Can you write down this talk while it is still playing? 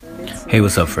Hey,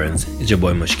 what's up, friends? It's your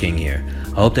boy Mush King here.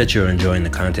 I hope that you're enjoying the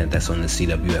content that's on the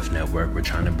CWF network. We're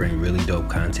trying to bring really dope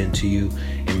content to you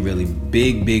in really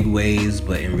big ways,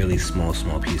 but in really small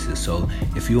pieces. So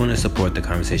if you want to support the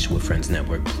Conversation with Friends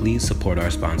network, please support our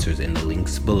sponsors in the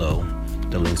links below.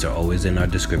 The links are always in our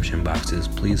description boxes.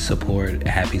 Please support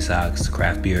Happy Socks,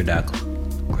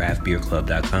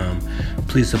 craftbeerclub.com.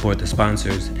 Please support the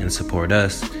sponsors and support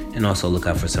us, and also look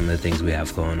out for some of the things we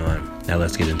have going on. Now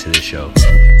let's get into the show.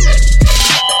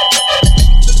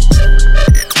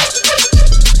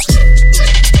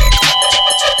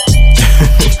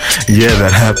 Yeah,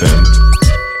 that happened.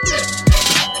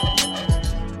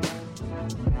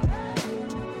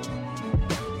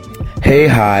 Hey,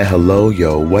 hi, hello,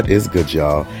 yo, what is good,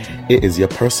 y'all? It is your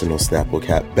personal Snapple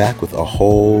Cat back with a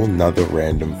whole nother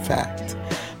random fact.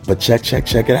 But check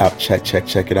it out.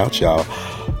 Check it out, y'all.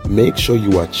 Make sure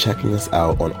you are checking us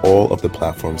out on all of the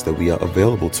platforms that we are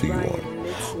available to you on.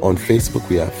 On Facebook,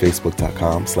 we are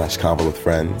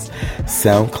facebook.com/convowithfriends,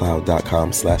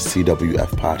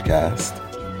 soundcloud.com/CWF podcast.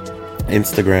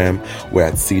 Instagram, we're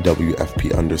at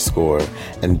CWFP_,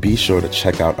 and be sure to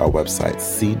check out our website,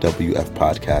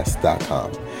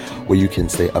 CWFpodcast.com, where you can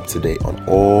stay up to date on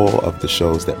all of the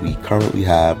shows that we currently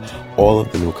have, all of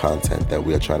the new content that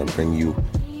we are trying to bring you,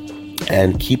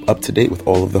 and keep up to date with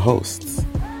all of the hosts.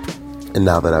 And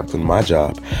now that I've done my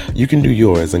job, you can do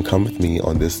yours and come with me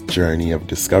on this journey of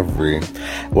discovery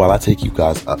while I take you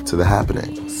guys up to the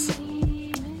happenings.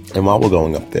 And while we're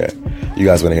going up there, you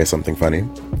guys want to hear something funny?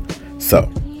 So,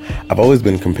 I've always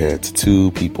been compared to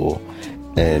two people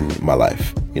in my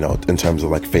life, in terms of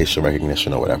like facial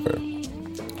recognition or whatever.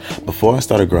 Before I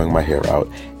started growing my hair out,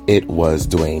 it was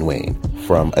Dwayne Wayne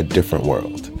from A Different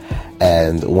World.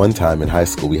 And one time in high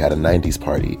school, we had a 90s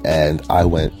party, and I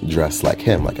went dressed like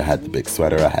him. Like, I had the big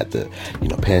sweater, I had the,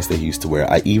 pants that he used to wear.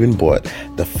 I even bought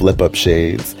the flip-up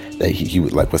shades that he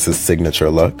would, like, was his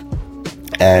signature look.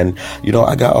 And,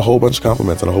 I got a whole bunch of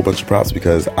compliments and a whole bunch of props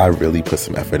because I really put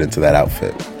some effort into that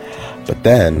outfit. But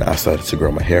then I started to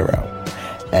grow my hair out,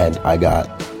 and I got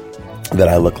that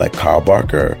I look like Carl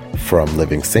Barker from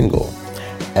Living Single.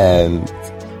 And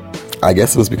I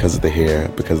guess it was because of the hair,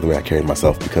 because of the way I carried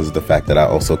myself, because of the fact that I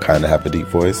also kind of have a deep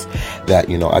voice, that,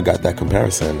 I got that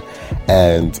comparison.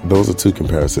 And those are two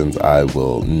comparisons I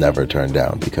will never turn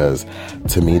down, because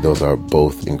to me, those are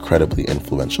both incredibly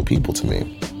influential people to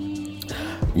me.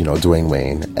 Dwayne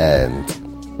Wayne and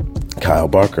Kyle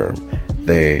Barker,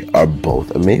 they are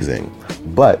both amazing.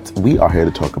 But we are here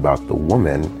to talk about the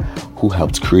woman who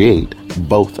helped create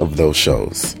both of those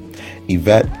shows,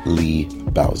 Yvette Lee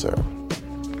Bowser.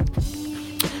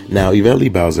 Now, Yvette Lee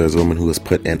Bowser is a woman who has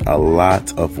put in a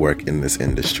lot of work in this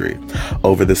industry.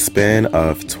 Over the span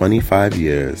of 15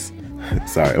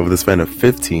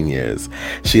 years,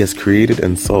 she has created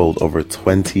and sold over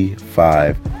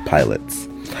 25 pilots.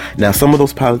 Now, some of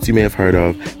those pilots you may have heard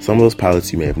of, some of those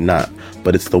pilots you may have not,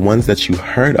 but it's the ones that you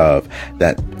heard of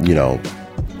that,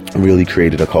 really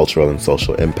created a cultural and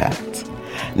social impact.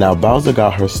 Now, Bowser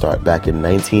got her start back in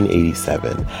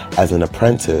 1987 as an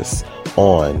apprentice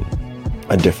on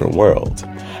A Different World.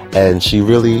 And she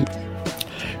rose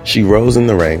in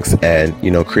the ranks and,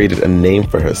 created a name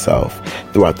for herself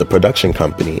throughout the production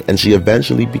company. And she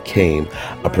eventually became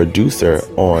a producer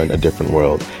on A Different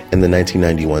World in the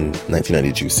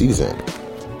 1991-1992 season,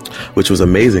 which was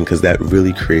amazing because that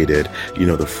really created,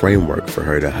 the framework for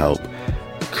her to help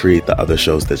create the other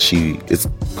shows that she is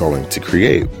going to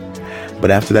create.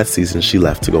 But after that season, she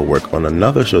left to go work on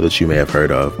another show that you may have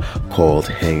heard of called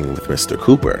Hanging with Mr.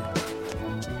 Cooper.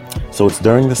 So it's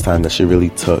during this time that she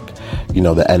really took,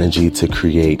 the energy to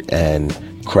create and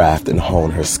craft and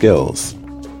hone her skills,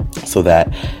 so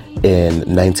that in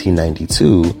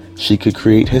 1992, she could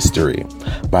create history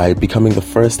by becoming the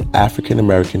first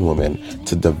African-American woman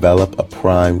to develop a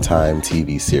primetime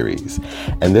TV series.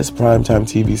 And this primetime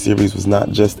TV series was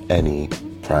not just any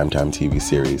primetime TV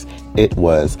series. It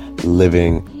was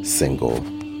Living Single.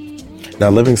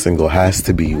 Now, Living Single has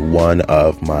to be one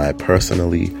of my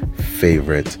personally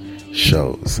favorite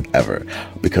shows ever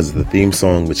because of the theme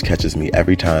song, which catches me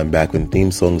every time, back when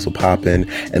theme songs were popping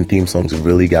and theme songs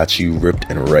really got you ripped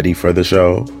and ready for the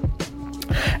show.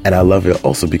 And I love it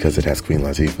also because it has Queen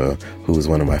Latifah, who is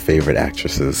one of my favorite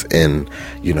actresses in,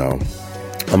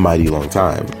 a mighty long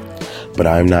time. But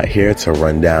I'm not here to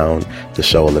run down the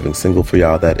show Living Single for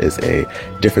y'all. That is a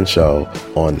different show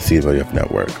on the CWF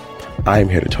network. I'm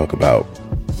here to talk about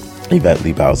Yvette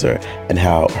Lee Bowser and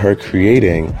how her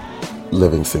creating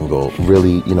Living Single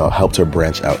really, helped her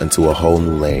branch out into a whole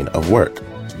new lane of work.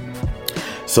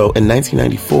 So in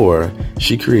 1994,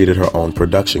 she created her own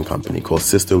production company called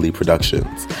Sister Lee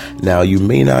Productions. Now, you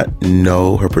may not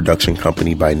know her production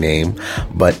company by name,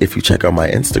 but if you check out my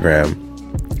Instagram,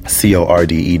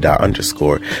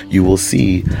 CORDE._, you will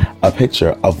see a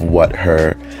picture of what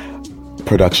her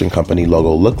production company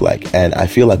logo looked like. And I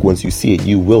feel like once you see it,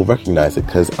 you will recognize it,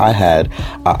 because I had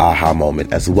an aha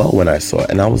moment as well when I saw it.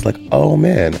 And I was like, oh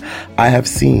man, I have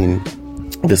seen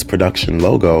this production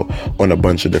logo on a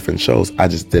bunch of different shows. I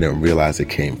just didn't realize it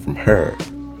came from her.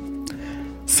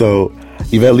 So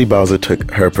Yvette Lee Bowser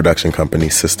took her production company,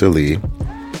 Sister Lee,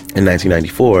 in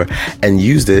 1994 and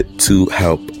used it to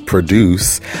help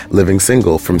produce Living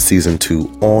Single from season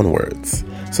 2 onwards.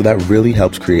 So that really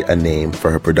helped create a name for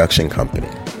her production company.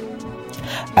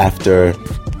 After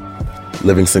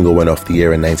Living Single went off the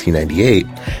air in 1998,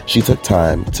 she took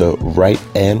time to write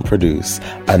and produce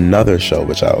another show,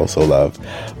 which I also love,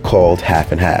 called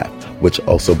Half and Half, which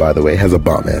also, by the way, has a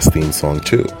bomb-ass theme song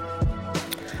too.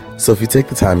 So if you take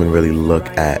the time and really look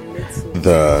at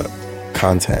the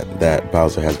content that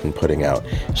Bowser has been putting out,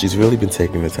 she's really been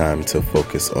taking the time to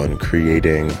focus on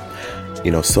creating,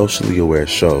 socially aware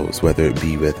shows, whether it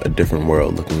be with A Different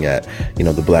World, looking at,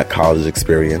 the Black college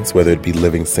experience, whether it be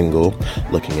Living Single,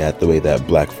 looking at the way that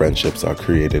Black friendships are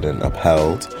created and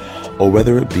upheld, or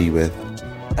whether it be with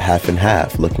Half and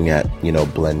Half, looking at,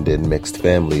 blended, mixed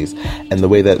families, and the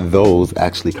way that those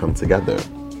actually come together.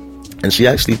 And she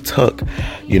actually took,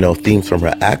 themes from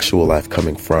her actual life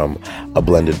coming from a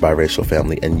blended biracial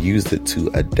family and used it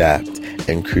to adapt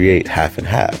and create Half and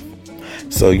Half.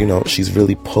 So, she's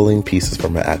really pulling pieces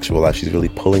from her actual life. She's really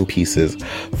pulling pieces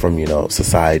from,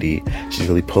 society. She's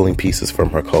really pulling pieces from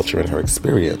her culture and her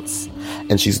experience.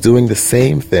 And she's doing the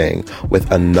same thing with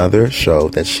another show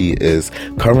that she is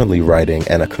currently writing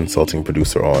and a consulting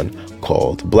producer on,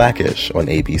 called Blackish on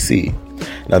ABC.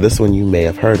 Now, this one you may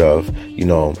have heard of,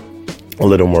 a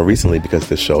little more recently, because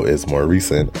this show is more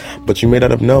recent, but you may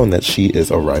not have known that she is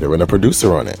a writer and a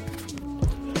producer on it.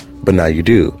 But now you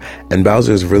do. And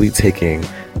Bowser is really taking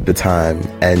the time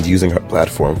and using her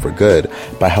platform for good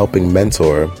by helping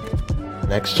mentor the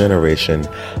next generation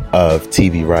of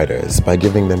TV writers, by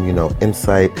giving them,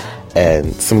 insight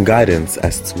and some guidance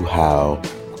as to how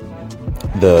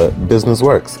the business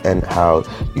works, and how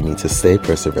you need to stay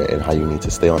perseverant, and how you need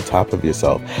to stay on top of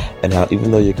yourself, and how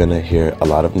even though you're going to hear a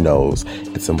lot of no's,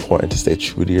 it's important to stay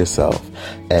true to yourself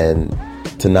and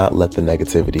to not let the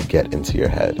negativity get into your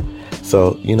head.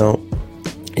 So,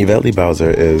 Yvette Lee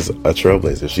Bowser is a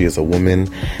trailblazer. She is a woman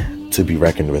to be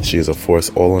reckoned with. She is a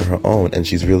force all on her own, and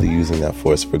she's really using that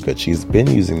force for good. She's been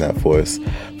using that force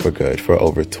for good for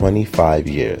over 25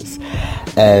 years.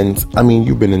 And,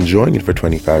 you've been enjoying it for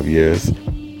 25 years,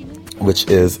 which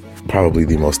is probably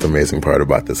the most amazing part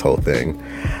about this whole thing.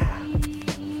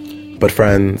 But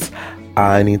friends,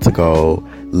 I need to go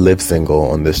live single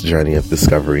on this journey of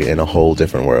discovery in a whole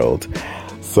different world.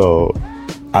 So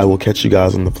I will catch you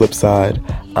guys on the flip side.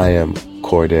 I am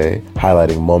Corday,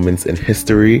 highlighting moments in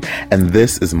history, and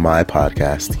this is my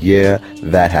podcast, Yeah,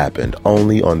 That Happened,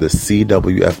 only on the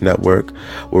CWF network,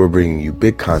 where we're bringing you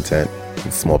big content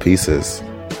in small pieces.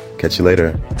 Catch you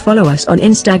later. Follow us on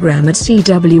Instagram at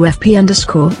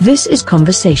CWFP_. This is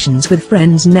Conversations with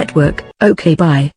Friends Network. Okay, bye.